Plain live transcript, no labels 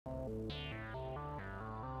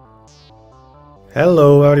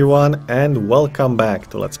Hello everyone and welcome back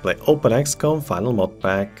to Let's Play OpenXcom Final Mod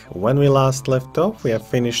Pack. When we last left off, we have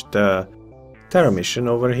finished the Terra mission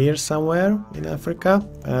over here somewhere in Africa,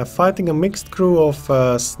 fighting a mixed crew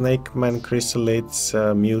of snake men, chrysalids,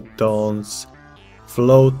 mutons,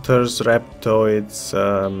 floaters, reptoids,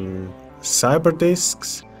 cyber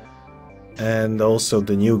discs, and also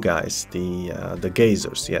the new guys, the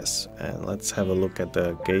gazers, yes. And let's have a look at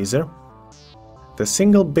the gazer. The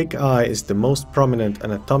single big eye is the most prominent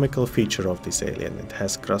anatomical feature of this alien. It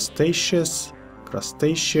has crustacean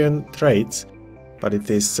traits, but it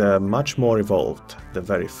is much more evolved. The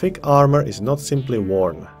very thick armor is not simply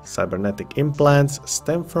worn. Cybernetic implants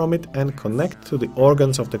stem from it and connect to the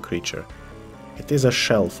organs of the creature. It is a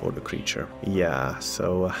shell for the creature. Yeah,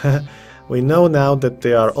 so we know now that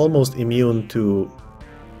they are almost immune to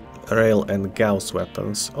rail and gauss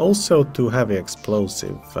weapons, also to heavy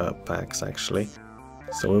explosive packs actually.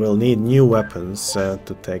 So we will need new weapons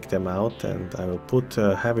to take them out, and I will put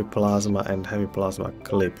heavy plasma and heavy plasma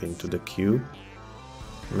clip into the queue.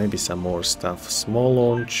 Maybe some more stuff. Small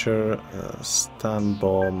launcher, stun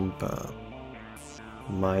bomb,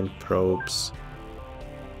 mine probes.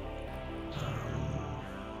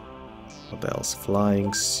 What else?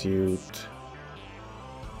 Flying suit.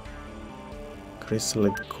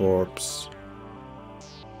 Chrysalid corpse.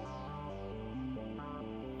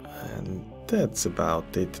 And that's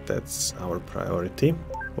about it. That's our priority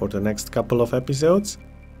for the next couple of episodes.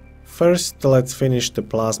 First, let's finish the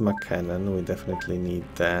plasma cannon. We definitely need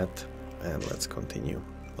that. And let's continue.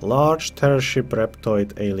 Large terror ship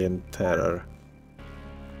reptoid alien terror.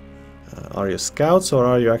 Are you scouts or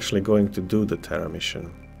are you actually going to do the terror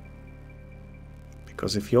mission?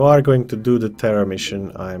 Because if you are going to do the terror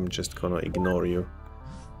mission, I'm just gonna ignore you.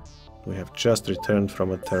 We have just returned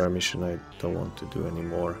from a terror mission I don't want to do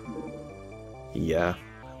anymore. Yeah,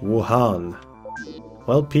 Wuhan.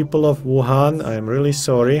 Well, people of Wuhan, I'm really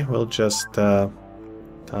sorry. We'll just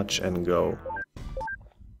touch and go.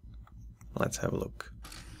 Let's have a look.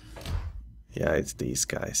 Yeah, it's these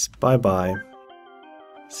guys. Bye-bye.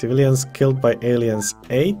 Civilians killed by aliens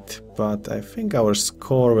 8, but I think our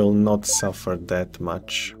score will not suffer that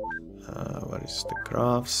much. Where is the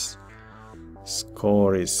graphs?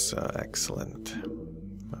 Score is excellent.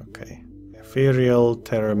 Okay. Ethereal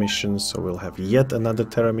terror mission, so we'll have yet another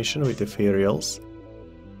terror mission with ethereals.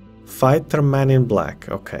 Fighter man in black,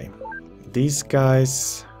 okay. These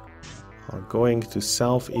guys are going to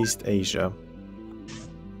Southeast Asia.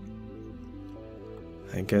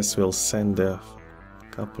 I guess we'll send a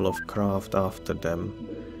couple of craft after them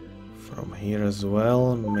from here as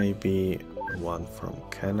well. Maybe one from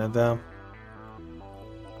Canada.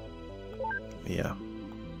 Yeah.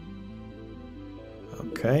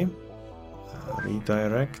 Okay.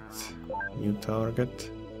 Redirect. New target.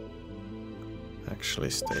 Actually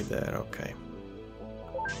stay there, okay.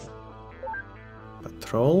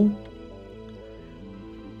 Patrol.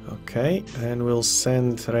 Okay, and we'll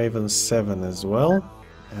send Raven 7 as well.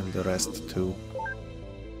 And the rest too.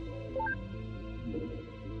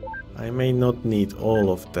 I may not need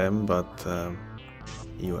all of them, but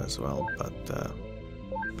you as well. But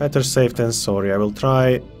better safe than sorry. I will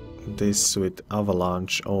try this with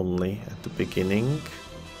avalanche only at the beginning.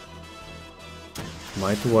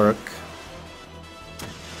 Might work.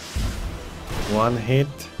 One hit,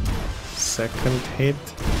 second hit,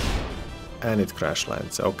 and it crash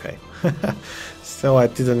lands. Okay. So I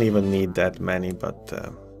didn't even need that many, but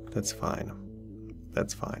that's fine.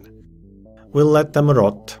 That's fine. We'll let them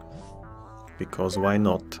rot, because why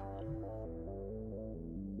not?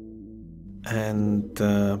 And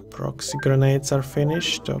proxy grenades are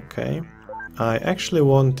finished, okay. I actually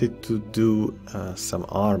wanted to do some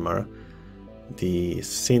armor, the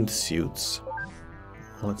synth suits.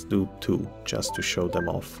 Let's do 2, just to show them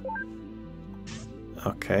off.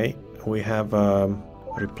 Okay, we have a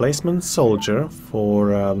replacement soldier for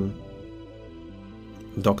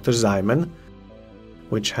Dr. Zyman,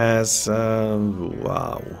 which has,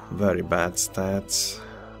 wow, very bad stats.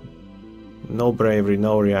 No bravery,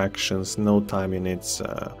 no reactions, no time units,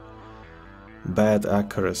 bad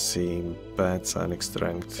accuracy, bad psionic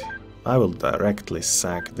strength. I will directly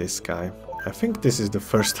sack this guy. I think this is the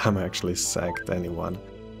first time I actually sacked anyone.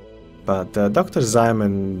 But Dr.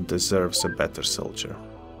 Zyman deserves a better soldier.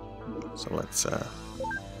 So let's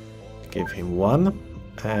give him 1.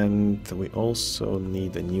 And we also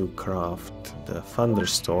need a new craft, the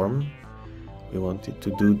Thunderstorm. We wanted to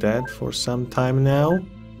do that for some time now.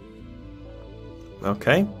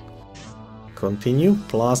 Okay. Continue.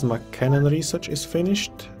 Plasma cannon research is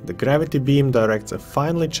finished. The gravity beam directs a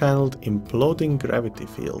finely channeled imploding gravity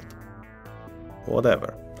field.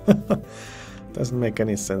 Whatever. Doesn't make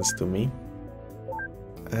any sense to me.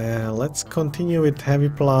 Let's continue with heavy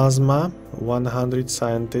plasma. 100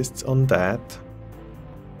 scientists on that.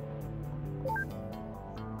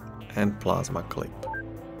 And plasma clip.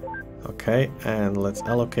 Okay, and let's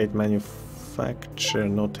allocate manufacture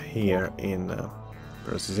not here in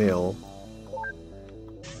Brazil.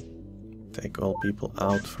 Take all people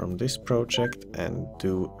out from this project and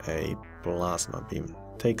do a plasma beam.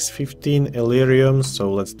 Takes 15 Illyrium,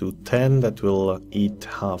 so let's do 10. That will eat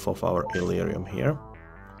half of our Illyrium here.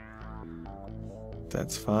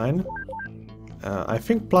 That's fine. I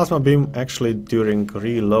think plasma beam actually during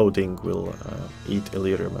reloading will eat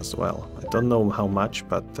Illyrium as well. I don't know how much,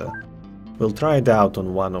 but we'll try it out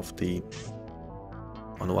on one of the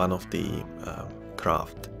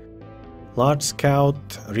craft. Large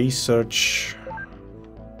scout research.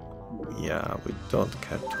 Yeah, we don't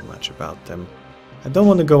care too much about them. I don't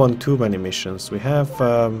want to go on too many missions. We have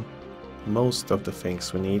most of the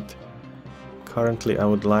things we need. Currently, I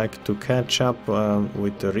would like to catch up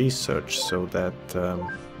with the research so that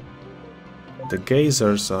the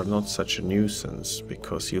gazers are not such a nuisance,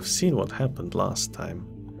 because you've seen what happened last time.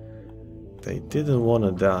 They didn't want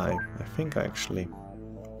to die. I think actually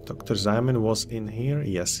Dr. Zyman was in here.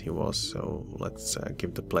 Yes, he was. So let's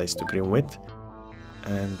give the place to Grimwit.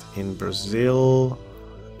 And in Brazil,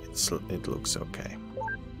 it looks okay.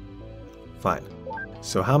 Fine.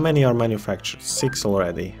 So how many are manufactured? 6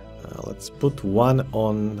 already. Let's put 1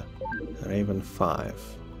 on Raven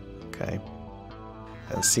 5. Okay.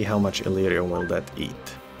 And see how much Illyrium will that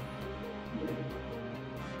eat.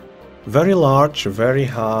 Very large, very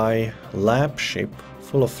high lab ship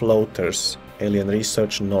full of floaters. Alien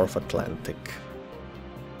Research North Atlantic.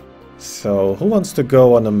 So who wants to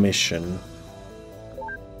go on a mission?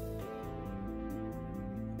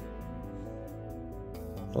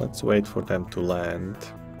 Let's wait for them to land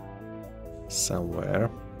somewhere.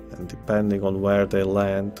 And depending on where they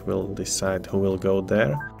land, we'll decide who will go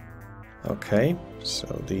there. Okay, so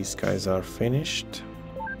these guys are finished.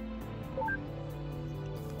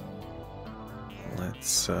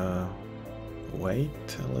 Let's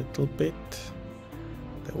wait a little bit.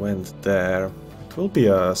 They went there. It will be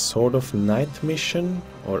a sort of night mission,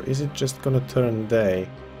 or is it just gonna turn day?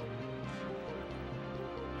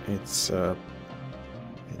 It's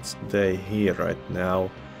day here right now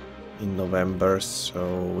in November,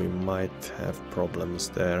 so we might have problems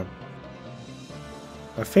there.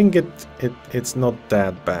 I think it's not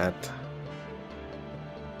that bad.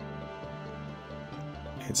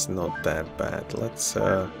 It's not that bad. Let's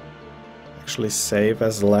actually save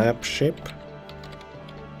as lab ship.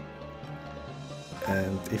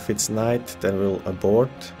 And if it's night, then we'll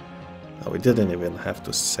abort. Oh, we didn't even have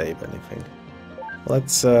to save anything.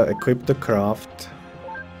 Let's equip the craft.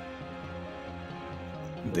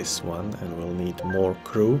 This one, and we'll need more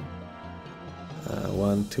crew.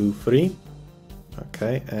 1, 2, 3.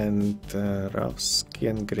 Okay, and Ravsky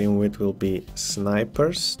and Grimwit will be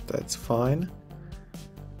snipers. That's fine.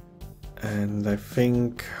 And I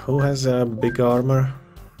think who has a big armor?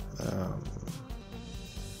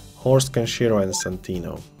 Horst, Kenshiro, and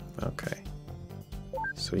Santino. Okay,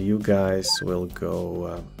 so you guys will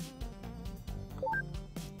go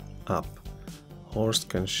up. Horst,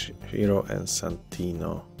 Kenshiro, and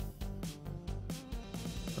Santino.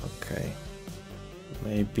 Okay,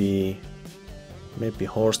 maybe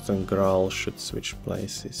Horst and Graal should switch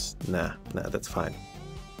places. Nah, that's fine.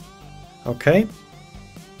 Okay,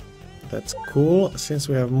 that's cool. Since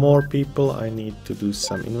we have more people, I need to do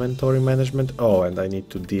some inventory management. Oh, and I need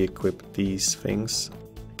to de-equip these things.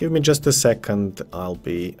 Give me just a second, I'll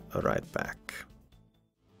be right back.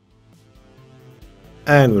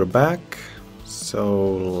 And we're back.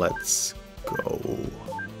 So let's go.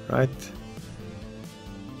 Right?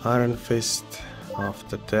 Iron Fist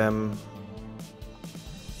after them.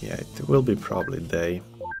 Yeah, it will be probably day.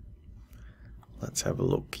 Let's have a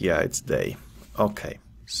look. Yeah, it's day. Okay,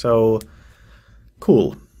 so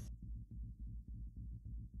cool.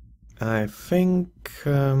 I think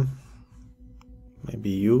maybe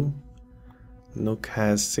you. Nook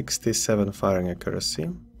has 67 firing accuracy.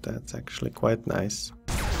 That's actually quite nice.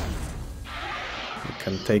 We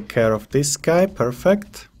can take care of this guy.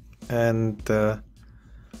 Perfect. And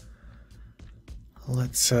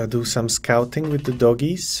let's do some scouting with the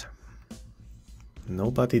doggies.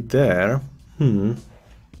 Nobody there.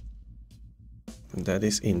 That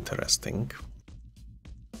is interesting.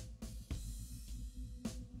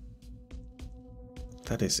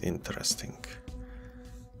 That is interesting.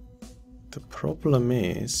 The problem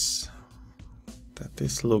is that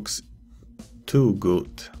this looks too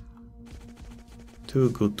good.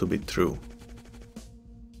 Too good to be true.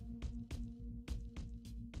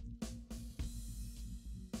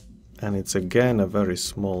 And it's again a very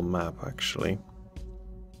small map, actually.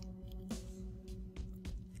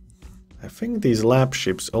 I think these lab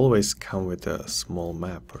ships always come with a small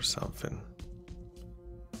map or something.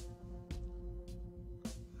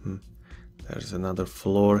 There's another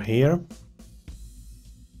floor here.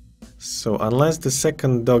 So unless the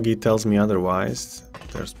second doggy tells me otherwise,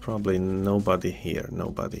 there's probably nobody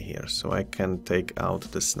here, so I can take out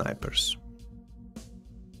the snipers.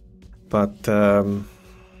 But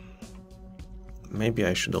maybe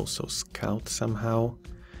I should also scout somehow.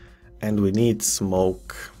 And we need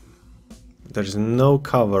smoke. There's no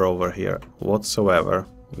cover over here whatsoever.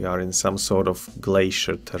 We are in some sort of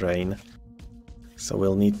glacier terrain. So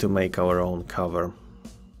we'll need to make our own cover.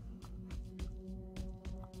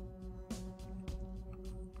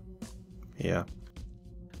 Yeah.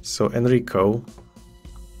 So Enrico.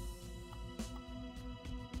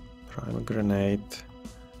 Prime a grenade.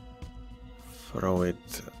 Throw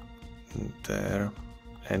it there.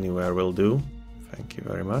 Anywhere will do. Thank you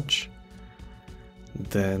very much.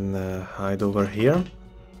 Then hide over here.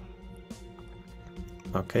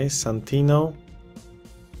 Okay, Santino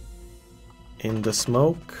in the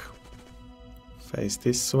smoke. Face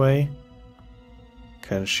this way.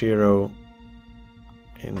 Kenshiro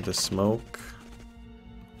in the smoke.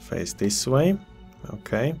 Face this way.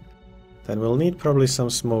 Okay. Then we'll need probably some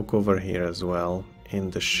smoke over here as well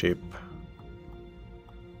in the ship.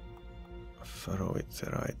 Throw it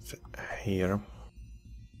right here.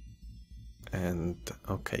 And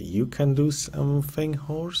okay, you can do something,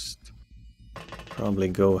 Horst. Probably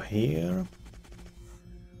go here.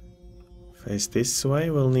 Face this way,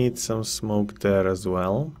 we'll need some smoke there as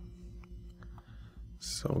well.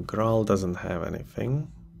 So Graal doesn't have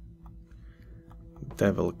anything.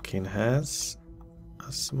 Devilkin has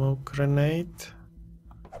a smoke grenade.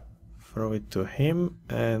 Throw it to him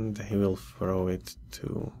and he will throw it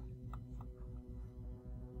to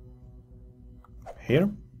here.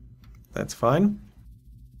 That's fine.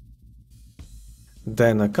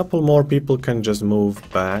 Then a couple more people can just move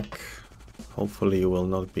back. Hopefully you will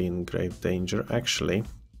not be in grave danger. Actually,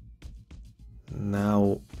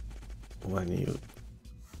 now when you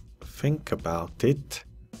think about it,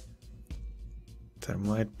 there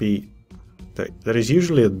might be... There is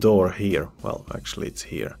usually a door here. Well, actually it's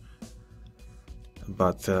here.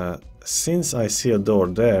 But since I see a door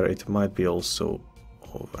there, it might be also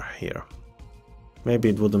over here. Maybe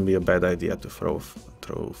it wouldn't be a bad idea to throw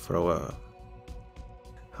a...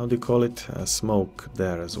 how do you call it? A smoke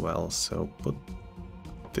there as well. So put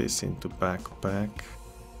this into backpack.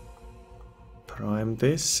 Prime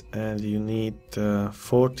this, and you need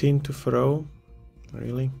 14 to throw.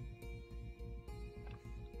 Really?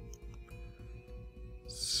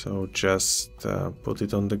 So just put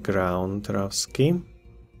it on the ground, Ravsky.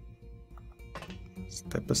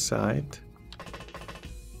 Step aside.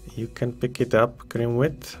 You can pick it up,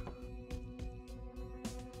 Grimwit.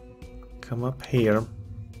 Come up here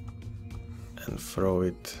and throw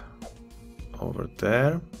it over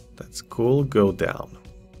there. That's cool. Go down.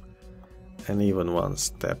 And even one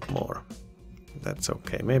step more. That's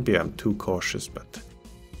okay. Maybe I'm too cautious, but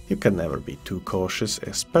you can never be too cautious,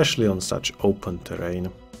 especially on such open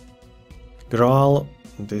terrain. Graal,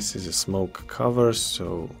 this is a smoke cover,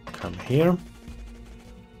 so come here.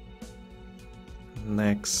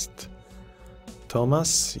 Next,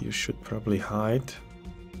 Thomas, you should probably hide.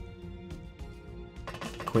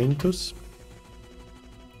 Quintus.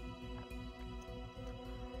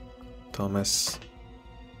 Thomas,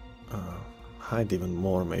 hide even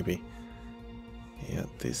more maybe. Yeah,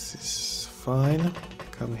 this is fine.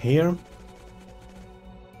 Come here.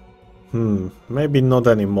 Maybe not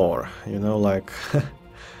anymore. You know, like,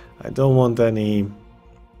 I don't want any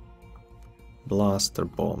blaster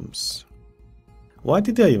bombs. Why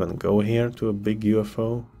did I even go here to a big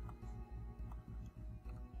UFO?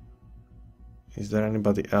 Is there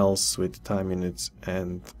anybody else with time minutes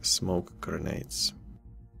and smoke grenades?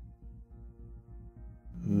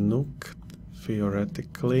 Nuke,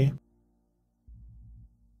 theoretically.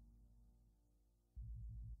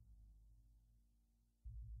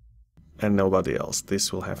 And nobody else.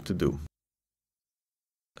 This will have to do.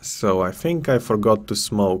 So I think I forgot to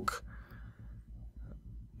smoke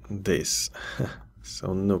this. So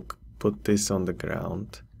Nuke, put this on the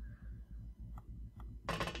ground.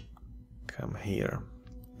 Come here.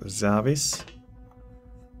 Zavis,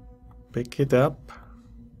 pick it up.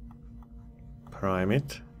 Prime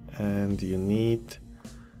it. And you need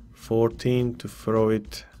 14 to throw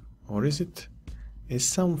it. Or is it? Is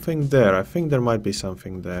something there? I think there might be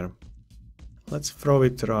something there. Let's throw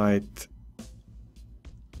it right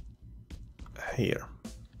here.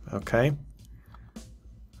 Okay.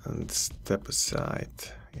 And step aside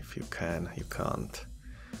if you can. You can't.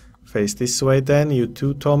 Face this way then, you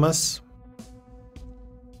too, Thomas.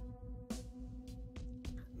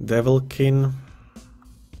 Devilkin.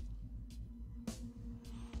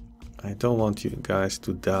 I don't want you guys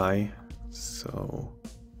to die, so...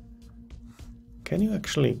 Can you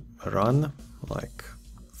actually run, like,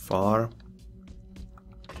 far?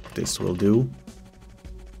 This will do.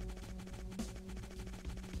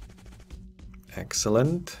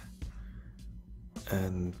 Excellent.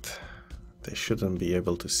 And they shouldn't be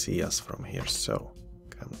able to see us from here, so...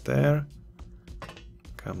 Come there.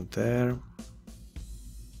 Come there.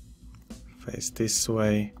 Face this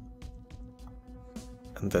way.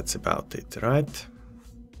 And that's about it, right?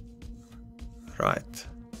 Right.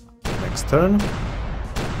 Next turn.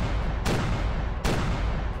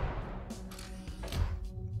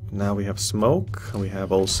 Now we have smoke. We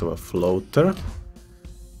have also a floater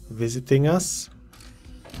visiting us.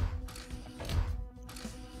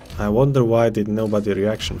 I wonder why did nobody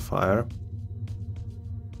reaction fire.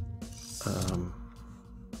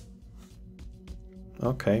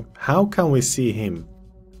 Okay, how can we see him?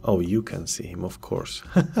 Oh, you can see him, of course.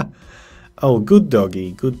 Oh, good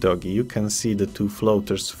doggy, good doggy. You can see the two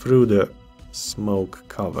floaters through the smoke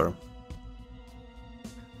cover.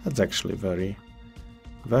 That's actually very,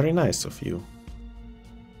 very nice of you.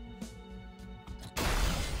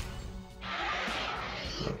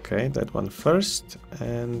 Okay, that one first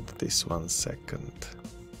and this one second.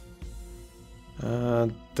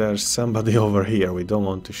 There's somebody over here. We don't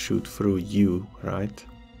want to shoot through you, right?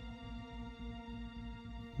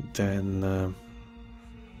 Then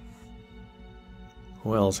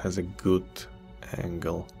who else has a good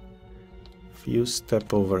angle? If you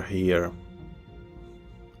step over here,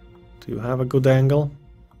 do you have a good angle?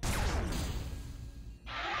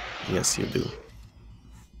 Yes, you do.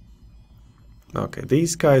 Okay,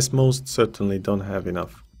 these guys most certainly don't have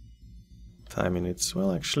enough time units.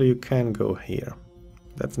 Well, actually you can go here.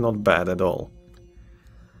 That's not bad at all.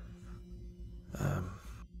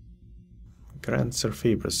 Grand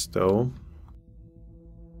Surfibus though.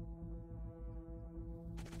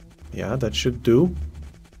 Yeah, that should do.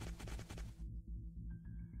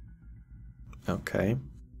 Okay.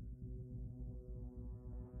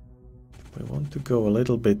 We want to go a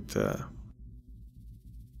little bit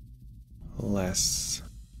less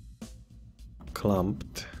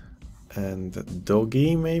clumped. And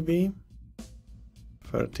doggy maybe?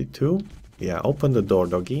 32? Yeah, open the door,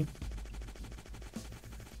 doggy.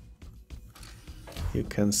 You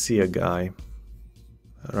can see a guy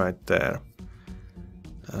right there.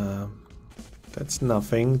 That's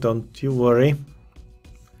nothing, don't you worry.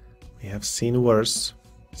 We have seen worse.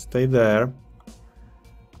 Stay there.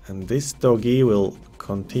 And this doggy will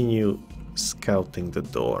continue scouting the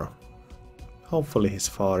door. Hopefully he's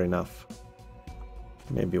far enough.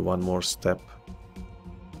 Maybe one more step.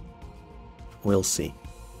 We'll see.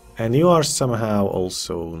 And you are somehow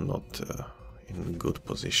also not in good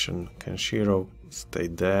position. Kenshiro, stay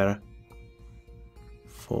there.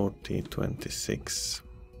 40, 26.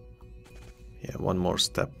 Yeah, one more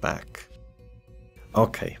step back.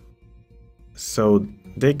 Okay. So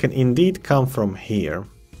they can indeed come from here,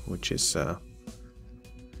 which is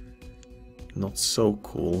not so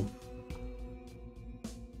cool.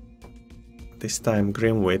 This time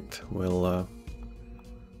Grimwit will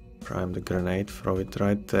prime the grenade, throw it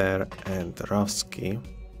right there, and Ravsky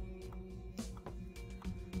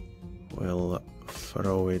will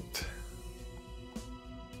throw it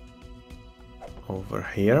over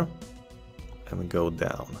here and go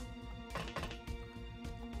down.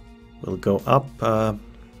 We'll go up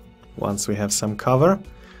once we have some cover.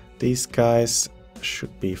 These guys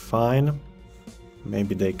should be fine.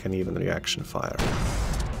 Maybe they can even reaction fire.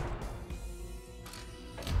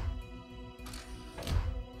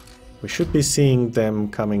 We should be seeing them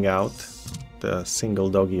coming out. The single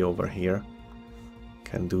doggy over here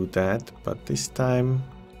can do that, but this time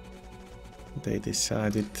they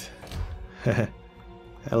decided...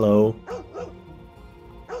 Hello.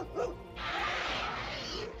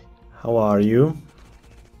 How are you?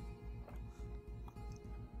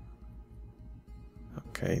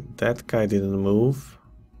 Okay, that guy didn't move.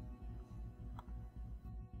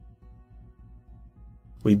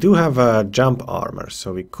 We do have a jump armor,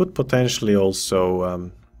 so we could potentially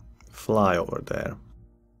also fly over there.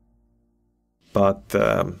 But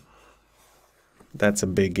that's a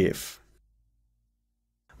big if.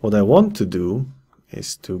 What I want to do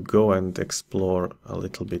is to go and explore a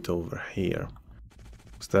little bit over here.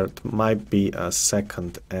 There might be a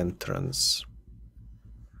second entrance.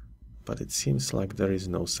 But it seems like there is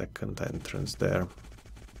no second entrance there.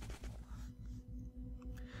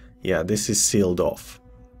 Yeah, this is sealed off.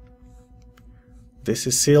 This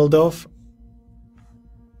is sealed off.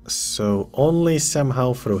 So only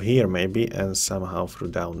somehow through here maybe, and somehow through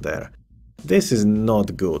down there. This is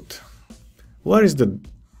not good. Where is the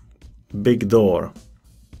big door?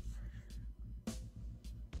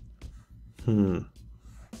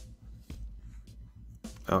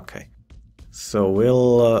 Okay. So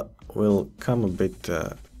we'll come a bit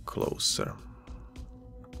closer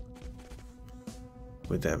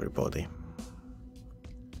with everybody.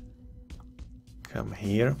 Come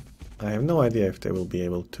here. I have no idea if they will be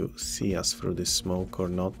able to see us through this smoke or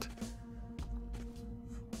not.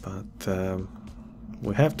 But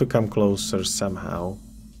we have to come closer somehow.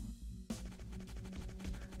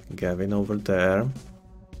 Gavin over there.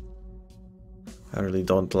 I really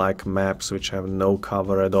don't like maps which have no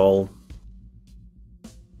cover at all.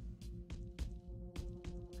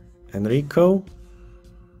 Enrico,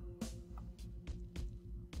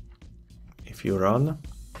 if you run,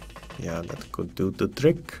 yeah, that could do the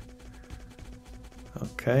trick.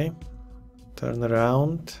 Okay, turn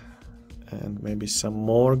around, and maybe some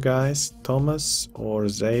more guys. Thomas or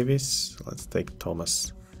Zavis. Let's take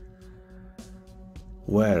Thomas.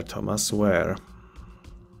 Where, Thomas, where?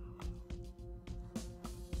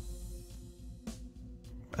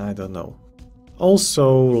 I don't know.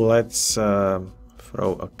 Also, let's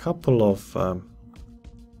throw a couple of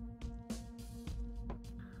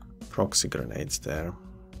proxy grenades there.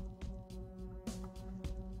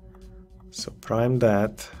 So prime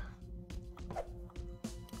that.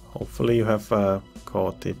 Hopefully you have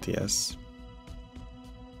caught it, yes.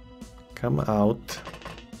 Come out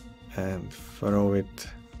and throw it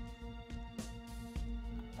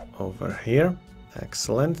over here.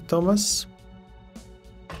 Excellent, Thomas.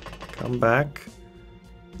 Come back.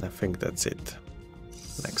 I think that's it.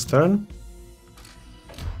 Next turn.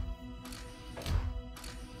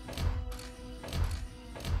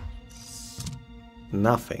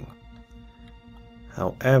 Nothing.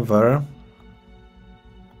 However,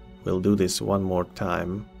 we'll do this one more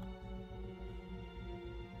time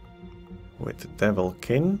with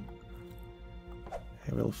Devilkin.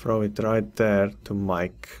 I will throw it right there to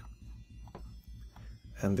Mike.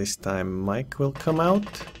 And this time Mike will come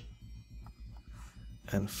out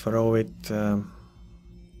and throw it.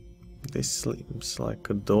 This seems like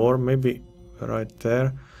a door, maybe right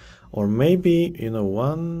there. Or maybe, you know,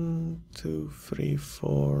 1, 2, 3,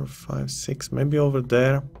 4, 5, 6, maybe over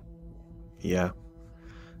there. Yeah.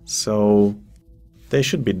 So they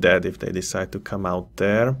should be dead if they decide to come out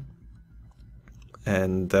there.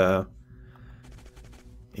 And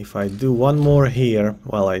if I do one more here,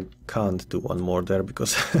 well, I can't do one more there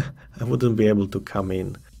because I wouldn't be able to come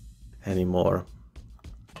in anymore.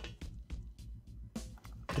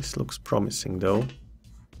 This looks promising though.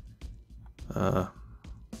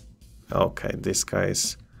 Okay, this guy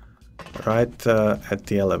is right at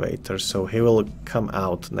the elevator, so he will come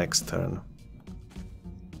out next turn.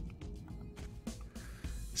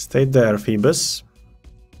 Stay there, Phoebus.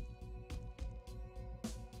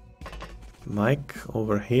 Mike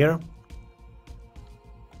over here.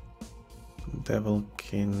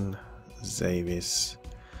 Devilkin, Zavis.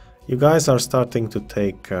 You guys are starting to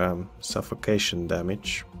take suffocation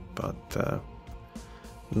damage, but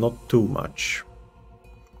not too much.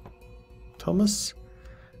 Thomas,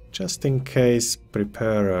 just in case,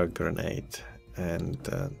 prepare a grenade, and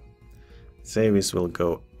Zavis will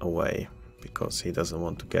go away because he doesn't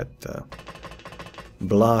want to get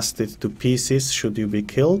blasted to pieces should you be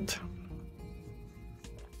killed.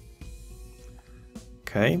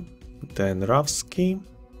 Okay, then Ravsky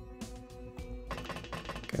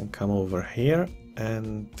can come over here,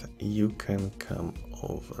 and you can come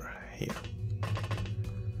over here.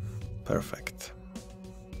 Perfect.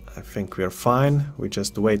 I think we're fine. We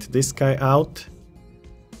just wait this guy out,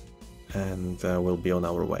 and we'll be on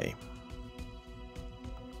our way.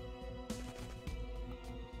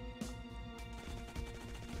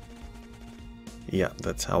 Yeah,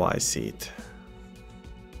 that's how I see it.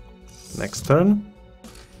 Next turn.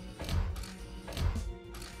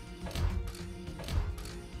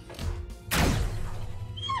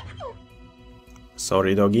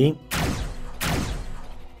 Sorry, doggy.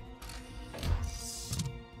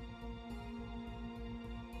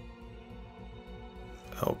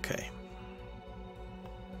 Okay.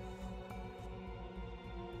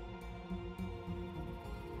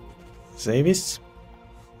 Zavis.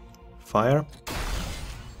 Fire.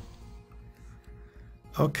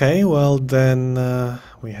 Okay, well then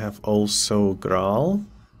we have also Graal.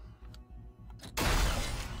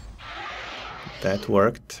 That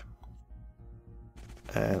worked.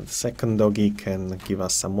 And second doggy can give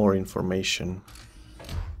us some more information.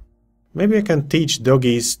 Maybe I can teach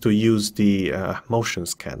doggies to use the motion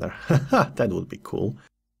scanner. That would be cool.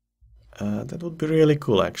 That would be really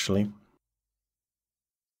cool, actually.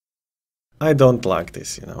 I don't like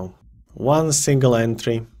this, you know. One single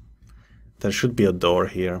entry. There should be a door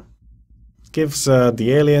here. It gives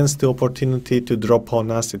the aliens the opportunity to drop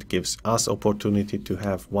on us. It gives us opportunity to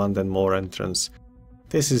have one then more entrance.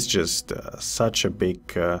 This is just such a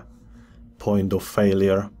big point of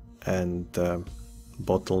failure and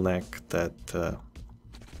bottleneck that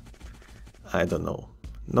I don't know.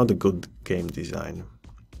 Not a good game design.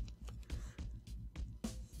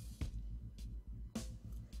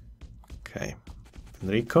 Okay,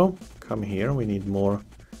 Enrico, come here. We need more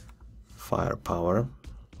firepower.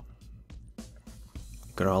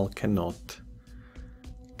 Graal cannot.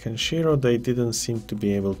 Kenshiro, they didn't seem to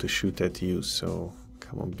be able to shoot at you, so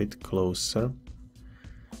come a bit closer.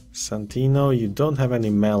 Santino, you don't have any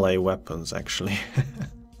melee weapons, actually.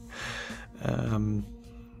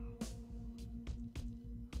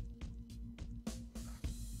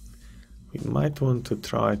 We might want to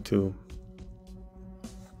try to...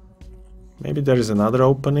 Maybe there is another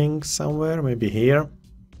opening somewhere, maybe here.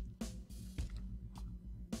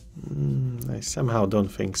 I somehow don't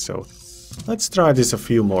think so. Let's try this a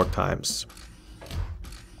few more times.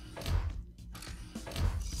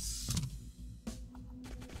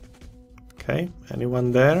 Okay,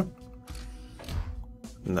 anyone there?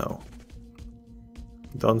 No.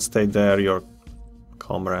 Don't stay there, your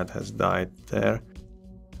comrade has died there.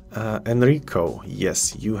 Enrico,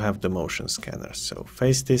 yes, you have the motion scanner, so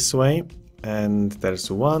face this way. And there's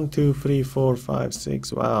 1, 2, 3, 4, 5,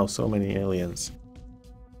 6, wow, so many aliens.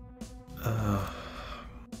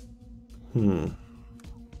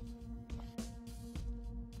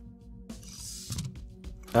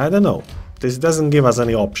 I don't know. This doesn't give us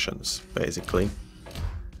any options, basically.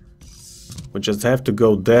 We just have to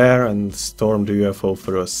go there and storm the UFO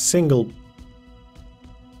through a single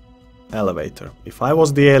elevator. If I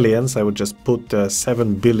was the aliens, I would just put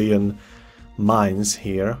 7 billion mines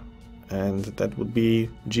here, and that would be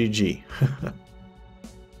GG.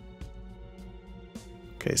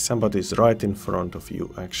 Okay, somebody's right in front of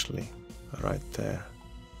you, actually. Right there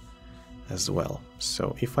as well.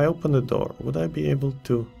 So if I open the door, would I be able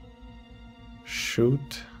to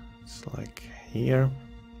shoot? It's like here,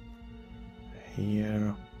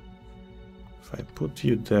 here. If I put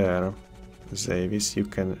you there, Zavis, you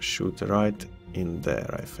can shoot right in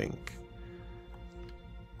there, I think.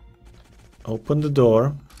 Open the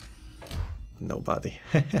door. Nobody.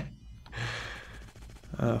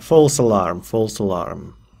 False alarm, false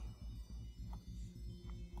alarm.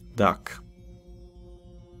 Duck.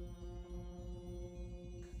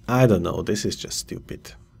 I don't know, this is just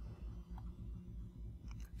stupid.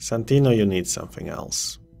 Santino, you need something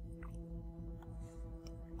else.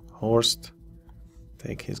 Horst,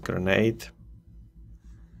 take his grenade.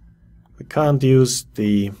 We can't use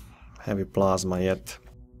the heavy plasma yet.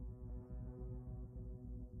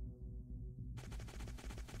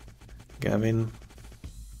 Gavin.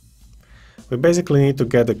 We basically need to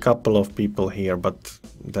get a couple of people here, but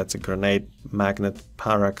that's a grenade magnet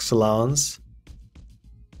par excellence.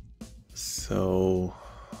 So...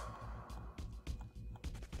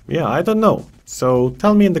 yeah, I don't know. So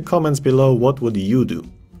tell me in the comments below, what would you do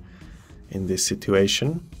in this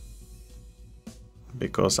situation?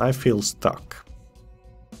 Because I feel stuck.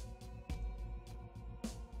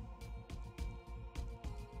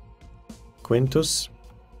 Quintus,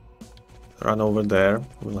 run over there.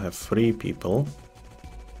 We'll have 3 people.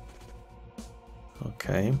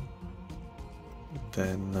 Okay.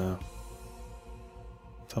 Then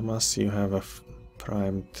Thomas, you have a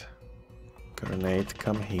primed grenade.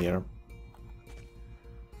 Come here.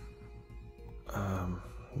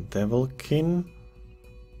 Devilkin.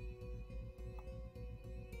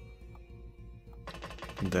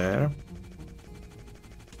 There.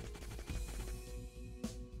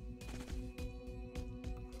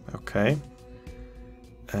 Okay.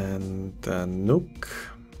 And Nook.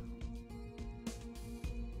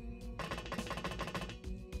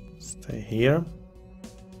 Stay here.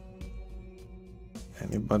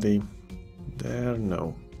 Anybody there?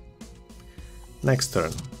 No. Next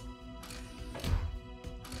turn.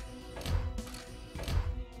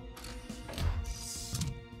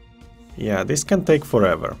 Yeah, this can take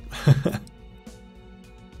forever.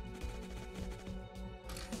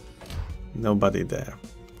 Nobody there.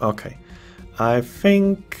 Okay. I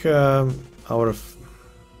think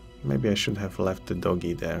maybe I should have left the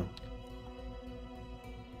doggy there.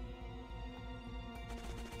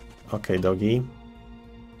 Okay, doggy.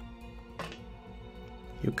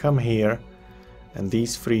 You come here, and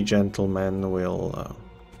these 3 gentlemen will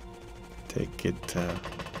take it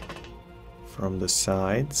from the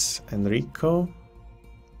sides. Enrico,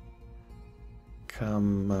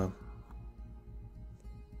 come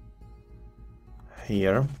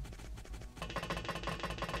here.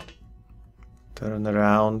 Turn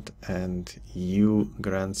around, and you,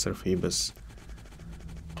 Grand Sir Phoebus,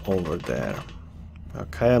 over there.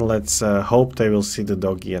 Okay, and let's hope they will see the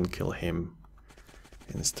doggy and kill him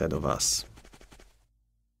instead of us.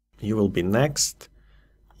 You will be next.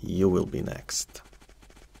 You will be next.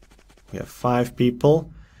 We have 5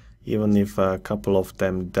 people. Even if a couple of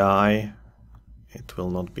them die, it will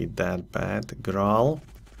not be that bad. Graal,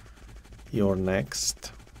 you're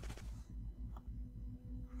next.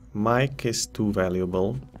 Mike is too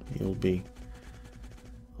valuable. You'll be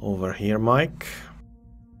over here, Mike.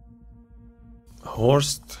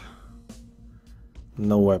 Horst,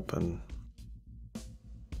 no weapon.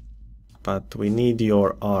 But we need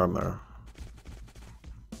your armor.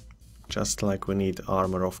 Just like we need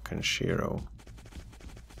armor of Kenshiro.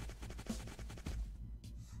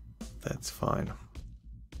 That's fine.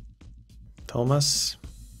 Thomas.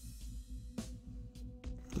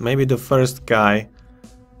 Maybe the first guy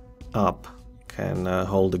up can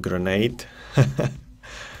hold a grenade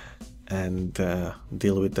and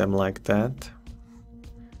deal with them like that.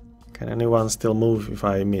 Can anyone still move if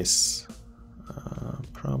I miss?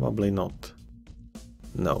 Probably not.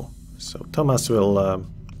 No. So Thomas will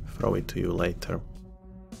throw it to you later.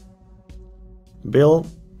 Bill,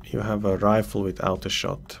 you have a rifle without a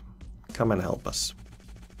shot. Come and help us.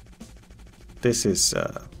 This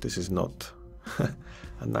is not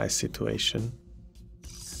a nice situation.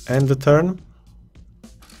 End the turn.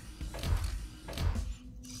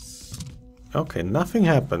 Okay, nothing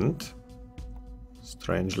happened.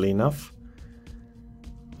 Strangely enough.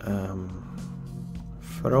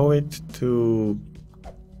 Throw it to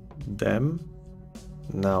them.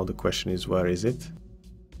 Now the question is, where is it?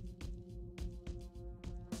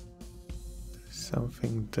 There's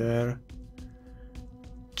something there.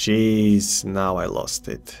 Jeez, now I lost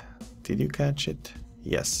it. Did you catch it?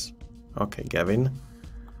 Yes. Okay, Gavin.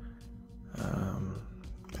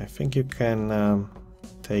 I think you can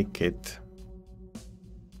take it.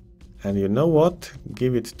 And you know what?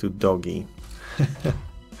 Give it to Doggy.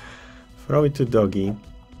 Throw it to Doggy.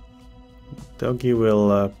 Doggy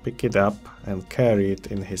will pick it up and carry it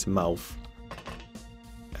in his mouth.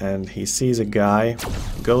 And he sees a guy,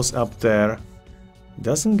 goes up there,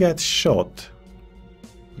 doesn't get shot,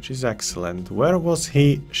 which is excellent. Where was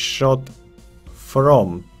he shot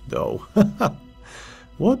from, though?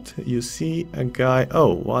 What? You see a guy...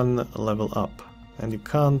 Oh, 1 level up, and you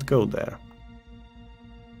can't go there.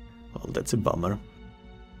 Well, that's a bummer.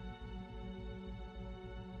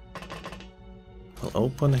 I'll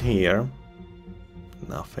open here.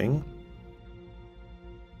 Nothing.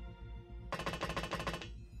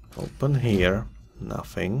 Open here.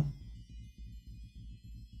 Nothing.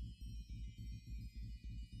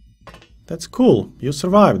 That's cool. You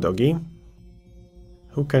survived, Doggy.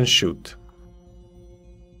 Who can shoot?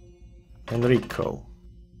 Enrico.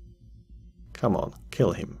 Come on,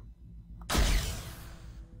 kill him.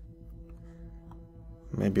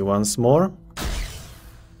 Maybe once more.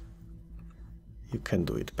 You can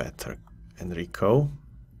do it better, Enrico.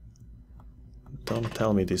 Don't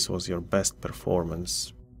tell me this was your best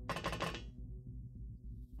performance.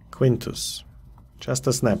 Quintus. Just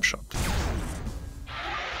a snapshot.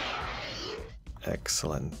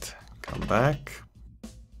 Excellent. Come back.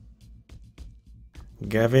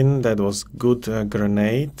 Gavin, that was good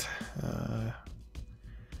grenade.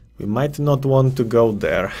 We might not want to go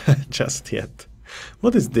there just yet.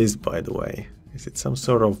 What is this, by the way? Is it some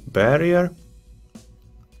sort of barrier?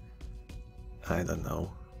 I don't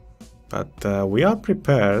know. But we are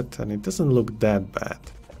prepared and it doesn't look that bad.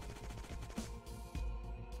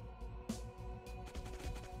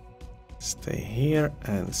 Stay here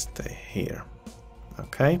and stay here.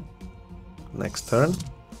 Okay. Next turn.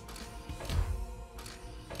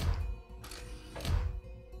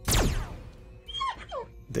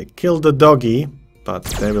 They killed the doggy, but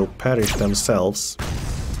they will perish themselves.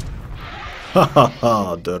 Ha ha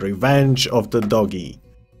ha! The revenge of the doggy.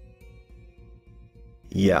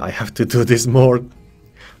 Yeah, I have to do this more.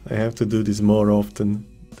 I have to do this more often.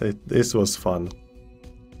 This was fun.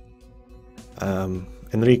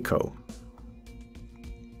 Enrico.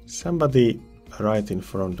 Somebody right in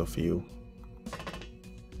front of you.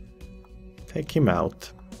 Take him out.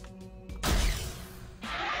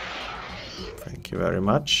 Thank you very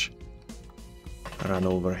much. Run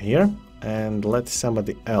over here and let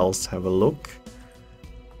somebody else have a look.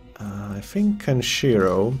 I think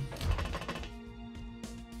Kenshiro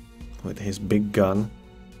with his big gun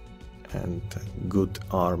and good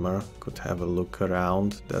armor. Could have a look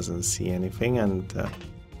around, doesn't see anything, and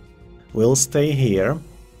we'll stay here.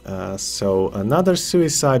 So another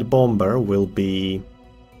suicide bomber will be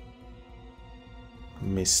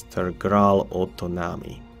Mr. Graal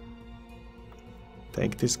Otonami.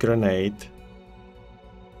 Take this grenade,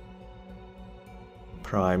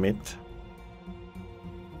 prime it,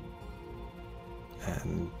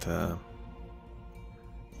 and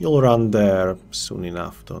you'll run there soon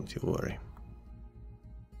enough, don't you worry.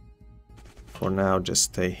 For now, just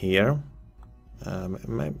stay here.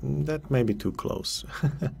 That may be too close.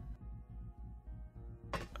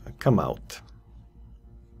 Come out.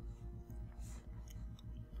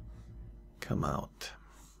 Come out.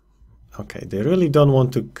 Okay, they really don't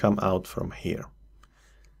want to come out from here.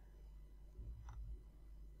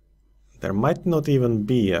 There might not even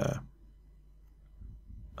be a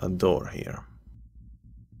door here.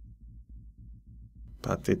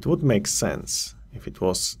 But it would make sense if it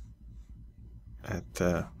was at...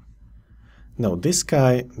 No, this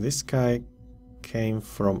guy came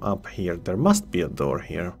from up here. There must be a door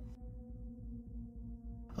here.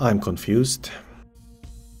 I'm confused.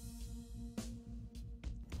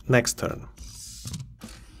 Next turn.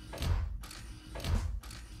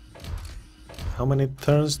 How many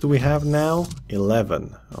turns do we have now?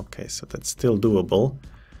 11. Okay, so that's still doable.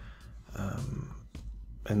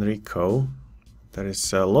 Enrico, there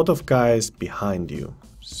is a lot of guys behind you.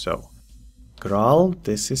 So, Graal,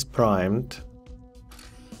 this is primed.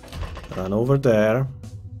 Run over there.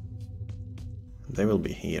 They will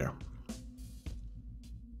be here.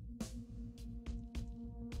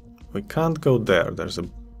 We can't go there. There's a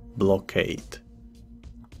blockade.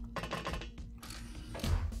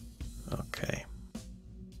 Okay.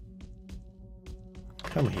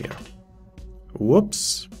 Come here.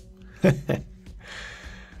 Whoops.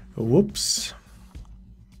 Whoops.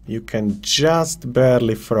 You can just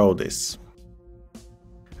barely throw this.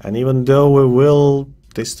 And even though we will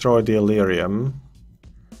destroy the Illyrium,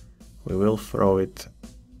 we will throw it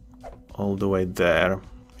all the way there.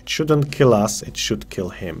 It shouldn't kill us, it should kill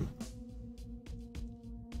him.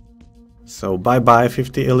 So bye-bye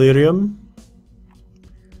 50 Illyrium.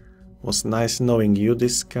 Was nice knowing you.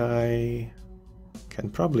 This guy can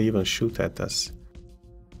probably even shoot at us,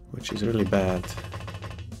 which is really bad.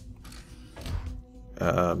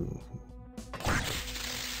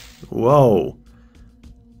 Whoa!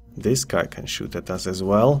 This guy can shoot at us as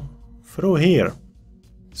well. Through here.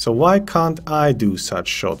 So why can't I do such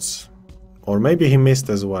shots? Or maybe he missed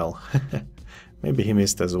as well. Maybe he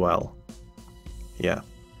missed as well. Yeah.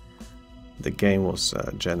 The game was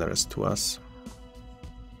generous to us.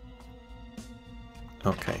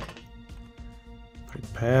 Okay.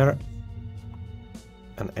 Prepare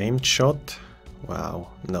an aimed shot. Wow.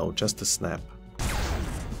 No, just a snap.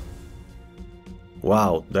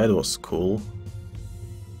 Wow, that was cool.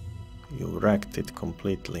 You wrecked it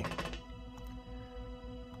completely.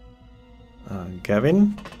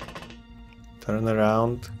 Gavin, turn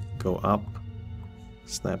around, go up,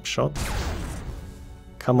 snapshot.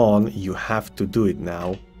 Come on, you have to do it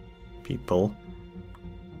now, people.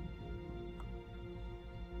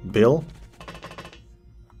 Bill,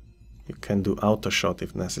 you can do auto shot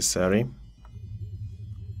if necessary.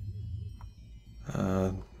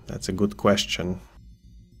 That's a good question.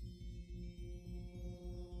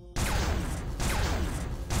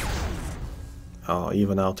 Oh,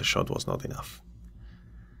 even auto shot was not enough.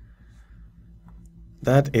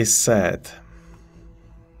 That is sad.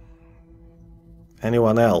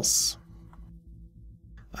 Anyone else?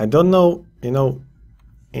 I don't know, you know,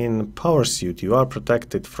 in power suit you are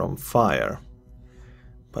protected from fire,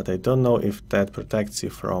 but I don't know if that protects you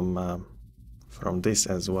from this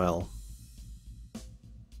as well.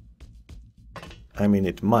 I mean,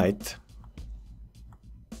 it might.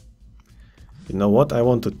 You know what? I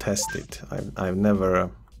want to test it. I've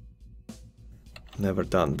never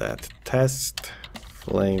done that. Test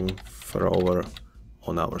flamethrower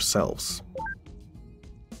on ourselves.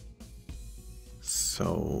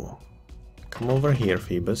 So come over here,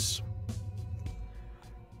 Phoebus.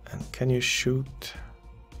 And can you shoot?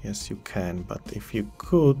 Yes, you can, but if you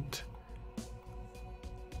could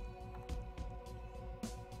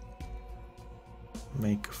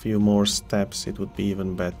make a few more steps, it would be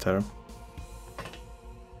even better.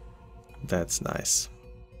 That's nice.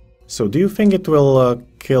 So do you think it will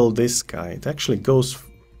kill this guy? It actually goes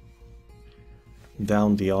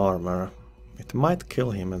down the armor. It might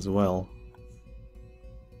kill him as well.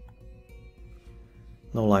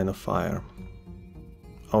 No line of fire.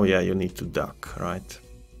 Oh yeah, you need to duck, right?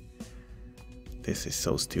 This is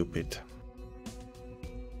so stupid.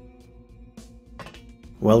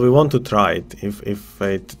 Well, we want to try it. If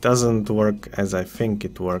it doesn't work as I think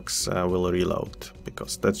it works, we'll reload,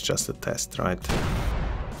 because that's just a test, right?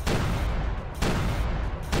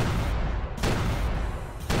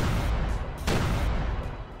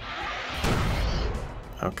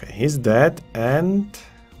 Okay, he's dead, and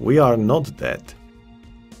we are not dead.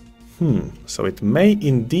 So it may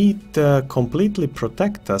indeed completely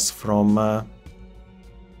protect us from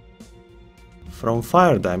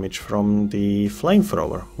fire damage from the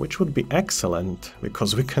flamethrower, which would be excellent,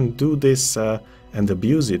 because we can do this and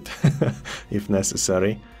abuse it if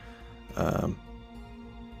necessary.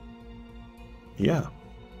 Yeah,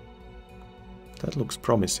 that looks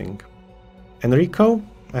promising. Enrico,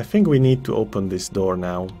 I think we need to open this door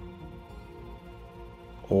now.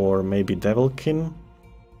 Or maybe Devilkin.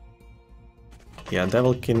 Yeah,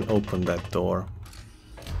 Devilkin, open that door.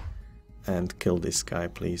 And kill this guy,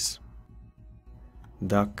 please.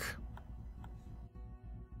 Duck.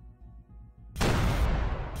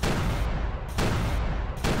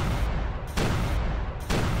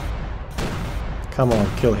 Come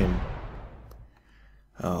on, kill him.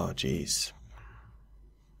 Oh, jeez.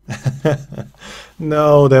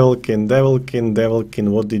 No, Devilkin, Devilkin, Devilkin,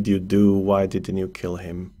 what did you do? Why didn't you kill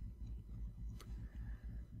him?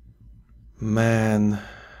 Man.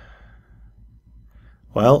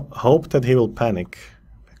 Well, hope that he will panic,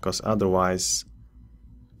 because otherwise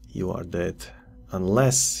you are dead.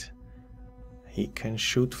 Unless he can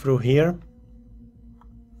shoot through here.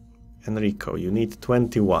 Enrico, you need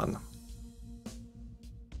 21.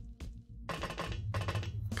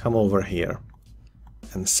 Come over here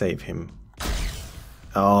and save him.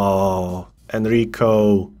 Oh,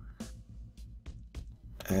 Enrico.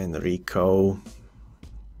 Enrico.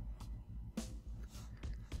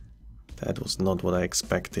 That was not what I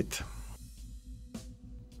expected.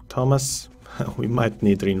 Thomas, we might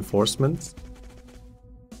need reinforcements.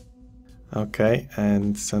 Okay,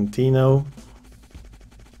 and Santino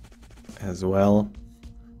as well.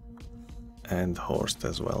 And Horst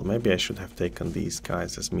as well. Maybe I should have taken these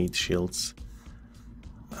guys as meat shields.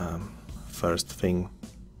 First thing,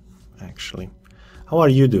 actually. How are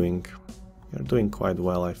you doing? You're doing quite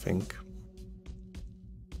well, I think.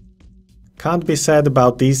 Can't be said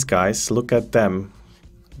about these guys. Look at them.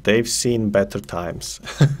 They've seen better times.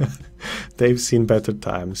 They've seen better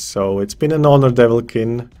times. So it's been an honor,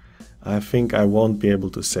 Devilkin. I think I won't be able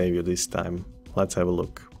to save you this time. Let's have a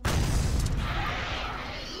look.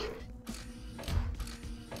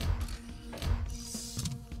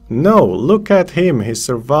 No, look at him. He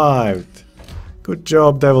survived. Good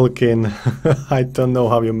job, Devilkin. I don't know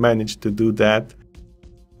how you managed to do that.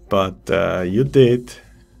 But you did.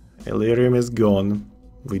 Illyrium is gone.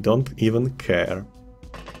 We don't even care.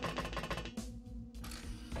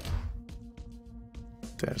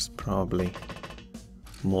 There's probably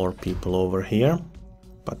more people over here,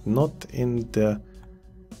 but not in the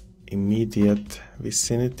immediate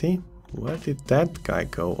vicinity. Where did that guy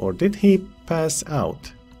go? Or did he pass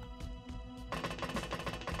out?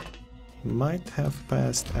 He might have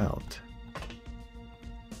passed out.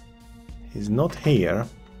 He's not here.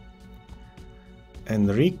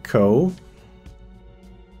 Enrico,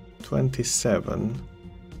 27.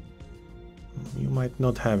 You might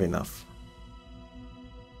not have enough.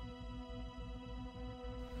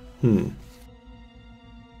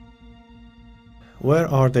 Where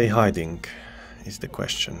are they hiding, is the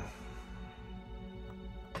question.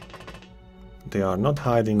 They are not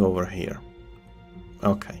hiding over here.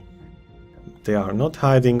 Okay. They are not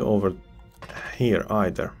hiding over here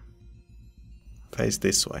either. Face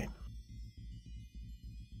this way.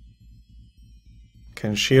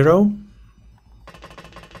 Kenshiro,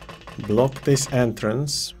 block this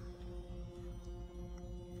entrance.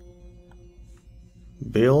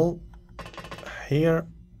 Bill, here.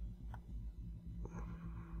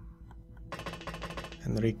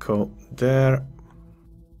 Enrico, there.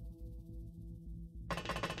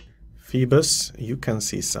 Phoebus, you can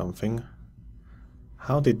see something.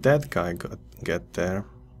 How did that guy get there?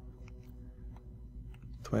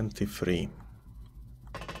 23.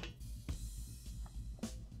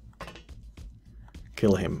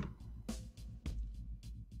 Kill him.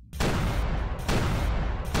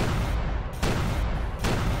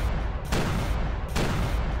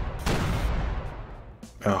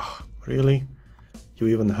 Oh, really? You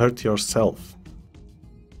even hurt yourself.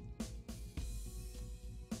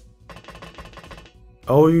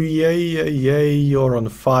 Oh, yay, you're on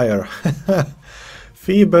fire.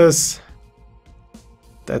 Phoebus!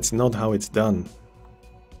 That's not how it's done.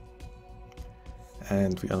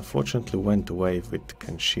 And we unfortunately went away with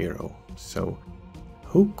Kenshiro. So,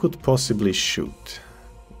 who could possibly shoot?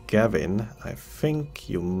 Gavin, I think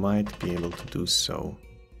you might be able to do so.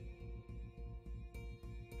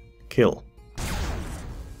 Kill.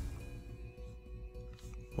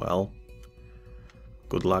 Well,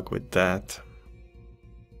 good luck with that.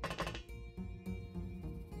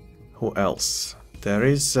 Who else? There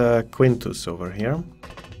is Quintus over here.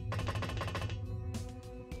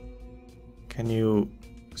 Can you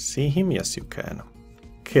see him? Yes, you can.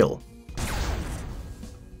 Kill.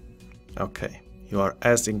 Okay, you are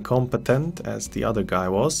as incompetent as the other guy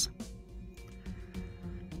was.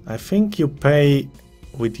 I think you pay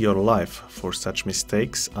with your life for such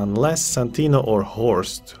mistakes, unless Santino or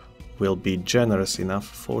Horst will be generous enough.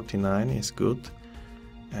 49 is good,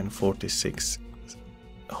 and 46.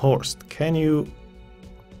 Horst, can you...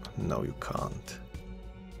 No, you can't.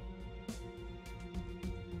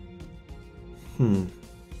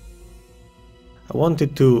 I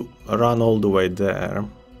wanted to run all the way there.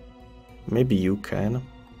 Maybe you can.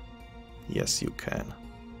 Yes, you can.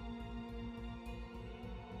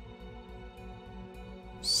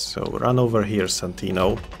 So run over here,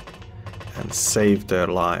 Santino, and save their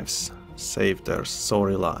lives. Save their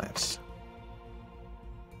sorry lives.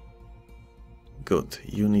 Good,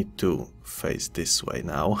 you need to face this way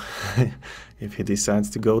now. If he decides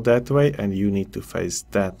to go that way, and you need to face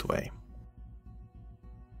that way.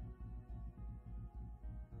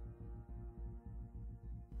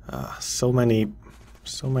 So many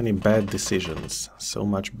bad decisions, so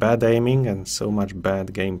much bad aiming and so much bad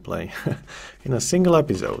gameplay in a single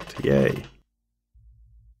episode. Yay!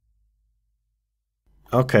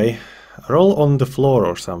 Okay, roll on the floor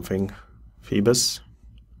or something, Phoebus.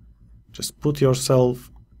 Just put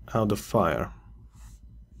yourself out of fire.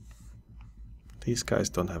 These guys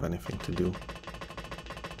don't have anything to do.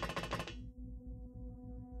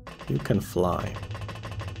 You can fly.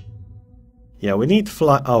 Yeah, we need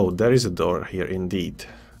fly... Oh, there is a door here indeed.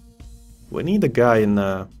 We need a guy in...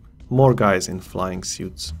 more guys in flying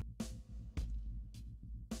suits.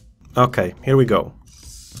 Okay, here we go.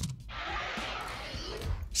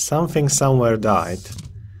 Something somewhere died.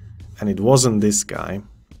 And it wasn't this guy.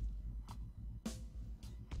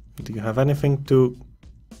 Do you have anything to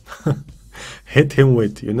hit him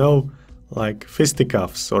with, you know? Like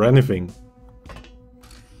fisticuffs or anything?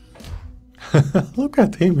 Look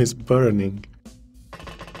at him, he's burning.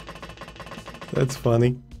 That's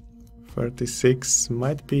funny. 36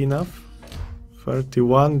 might be enough.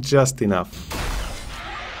 31 just enough.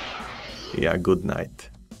 Yeah, good night.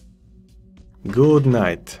 Good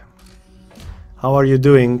night. How are you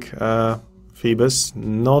doing, Phoebus?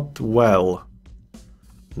 Not well.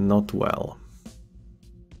 Not well.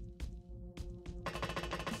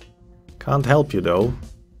 Can't help you though.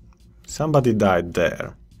 Somebody died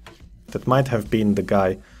there. That might have been the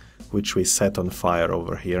guy which we set on fire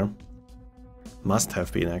over here. Must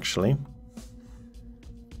have been, actually.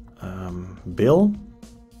 Bill?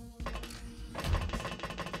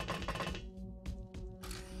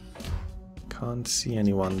 Can't see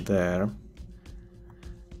anyone there.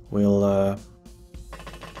 We'll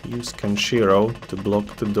use Kenshiro to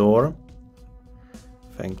block the door.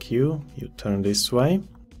 Thank you. You turn this way.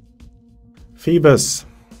 Phoebus!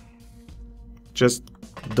 Just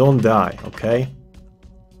don't die, okay?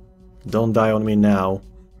 Don't die on me now.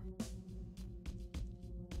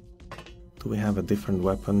 Do we have a different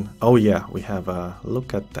weapon? Oh yeah, we have a...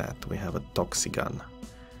 Look at that. We have a Toxigun.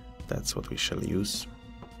 That's what we shall use.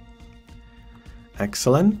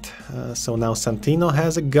 Excellent. So now Santino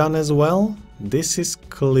has a gun as well. This is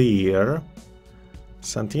clear.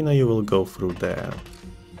 Santino, you will go through there.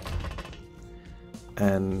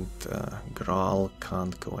 And Graal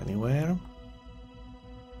can't go anywhere.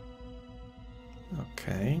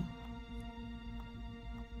 Okay.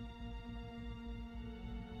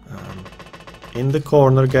 In the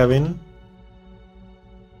corner, Gavin.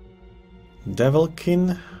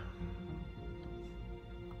 Devilkin.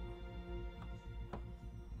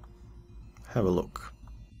 Have a look.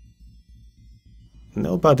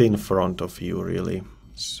 Nobody in front of you, really.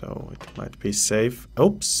 So it might be safe.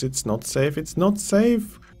 Oops, it's not safe. It's not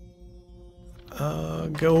safe.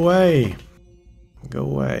 Go away. Go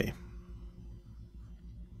away.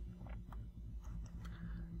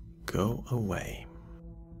 Go away.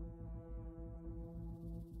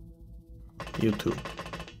 You too.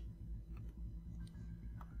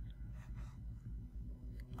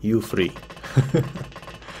 You free.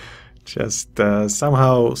 Just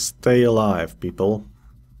somehow stay alive, people.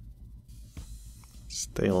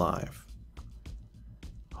 Stay alive.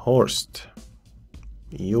 Horst,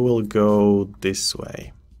 you will go this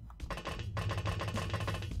way.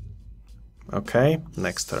 Okay,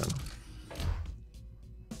 next turn.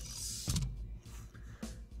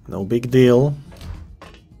 No big deal.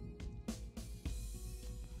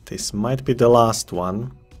 This might be the last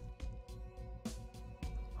one.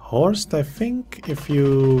 Horst, I think if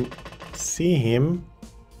you see him,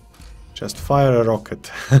 just fire a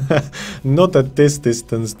rocket. Not at this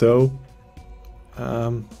distance though.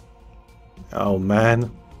 Oh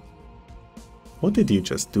man. What did you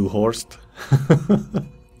just do, Horst?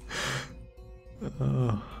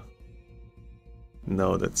 Oh.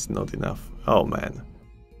 No, that's not enough. Oh man.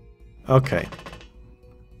 Okay.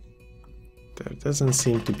 There doesn't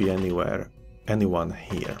seem to be anyone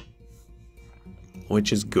here.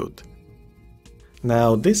 Which is good.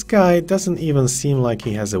 Now, this guy doesn't even seem like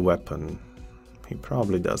he has a weapon. He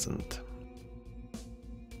probably doesn't.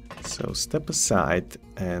 So step aside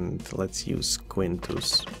and let's use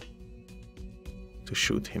Quintus to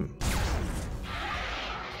shoot him.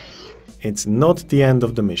 It's not the end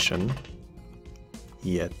of the mission.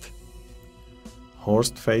 Yet.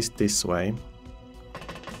 Horst faced this way.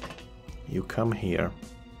 You come here.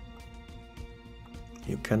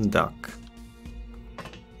 You can duck.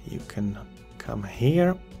 You can come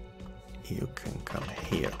here. You can come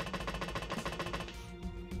here.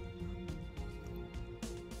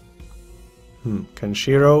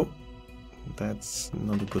 Kenshiro, that's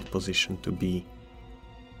not a good position to be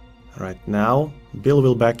right now. Bill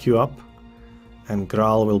will back you up, and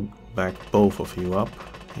Graal will back both of you up,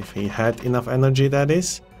 if he had enough energy, that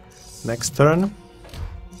is. Next turn.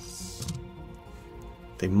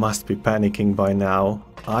 They must be panicking by now.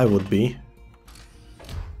 I would be.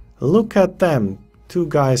 Look at them, two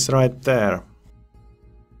guys right there.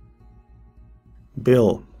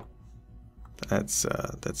 Bill, that's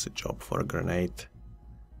a job for a grenade.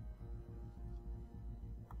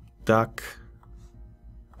 Duck,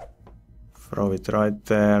 throw it right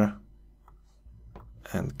there.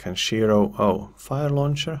 And Kenshiro, oh, fire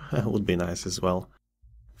launcher would be nice as well.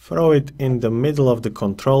 Throw it in the middle of the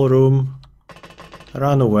control room,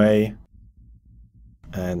 run away,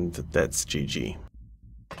 and that's GG.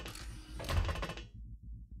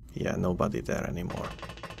 Yeah, nobody there anymore.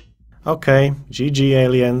 Okay, GG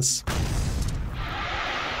aliens.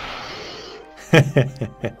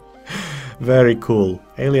 Very cool.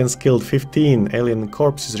 Aliens killed 15, alien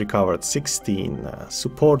corpses recovered 16,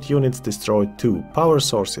 support units destroyed 2, power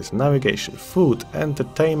sources, navigation, food,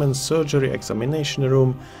 entertainment, surgery, examination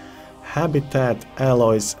room, habitat,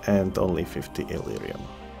 alloys, and only 50 Illyrium.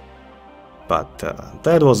 But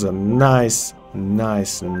that was a nice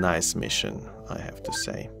mission, I have to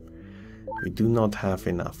say. We do not have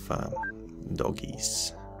enough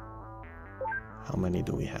doggies. How many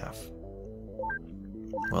do we have?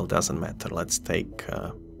 Well, doesn't matter. Let's take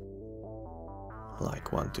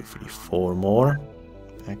like 1, 2, 3, 4 more.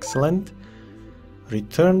 Excellent.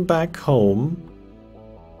 Return back home.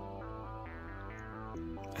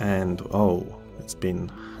 And oh, it's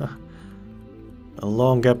been a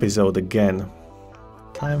long episode again.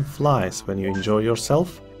 Time flies when you enjoy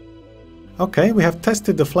yourself. Okay, we have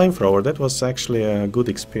tested the flamethrower. That was actually a good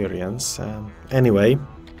experience. Anyway,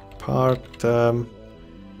 part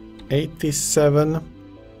 87.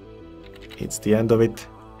 It's the end of it.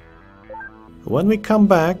 When we come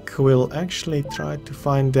back, we'll actually try to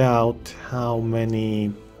find out how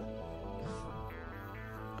many...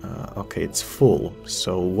 okay, it's full.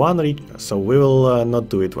 So we will not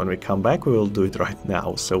do it when we come back, we will do it right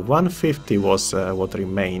now. So 150 was what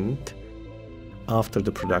remained after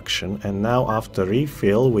the production, and now after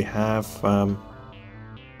refill we have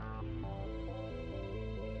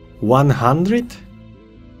 100?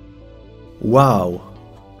 Wow!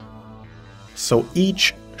 So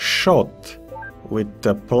each shot with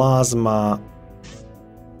the plasma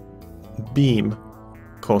beam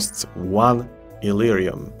costs 1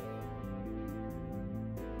 Illyrium.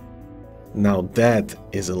 Now that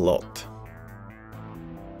is a lot.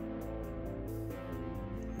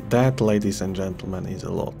 That, ladies and gentlemen, is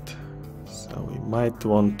a lot. So we might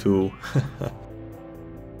want to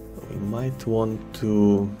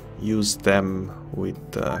use them with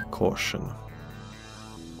caution.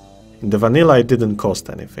 In the vanilla it didn't cost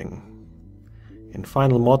anything. In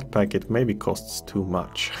final mod pack it maybe costs too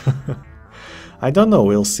much. I don't know,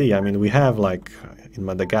 we'll see. I mean, we have like, in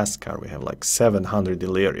Madagascar we have like 700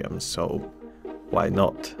 Illyrium, so why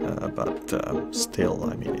not? But still,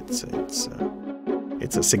 I mean,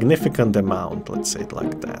 it's a significant amount, let's say it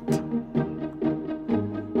like that.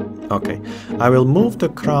 Okay, I will move the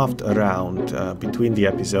craft around between the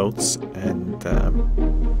episodes, and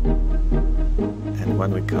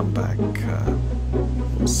when we come back,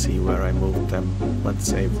 we'll see where I moved them. Let's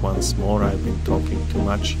save once more, I've been talking too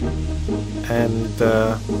much. And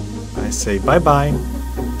I say bye-bye,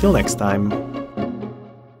 till next time.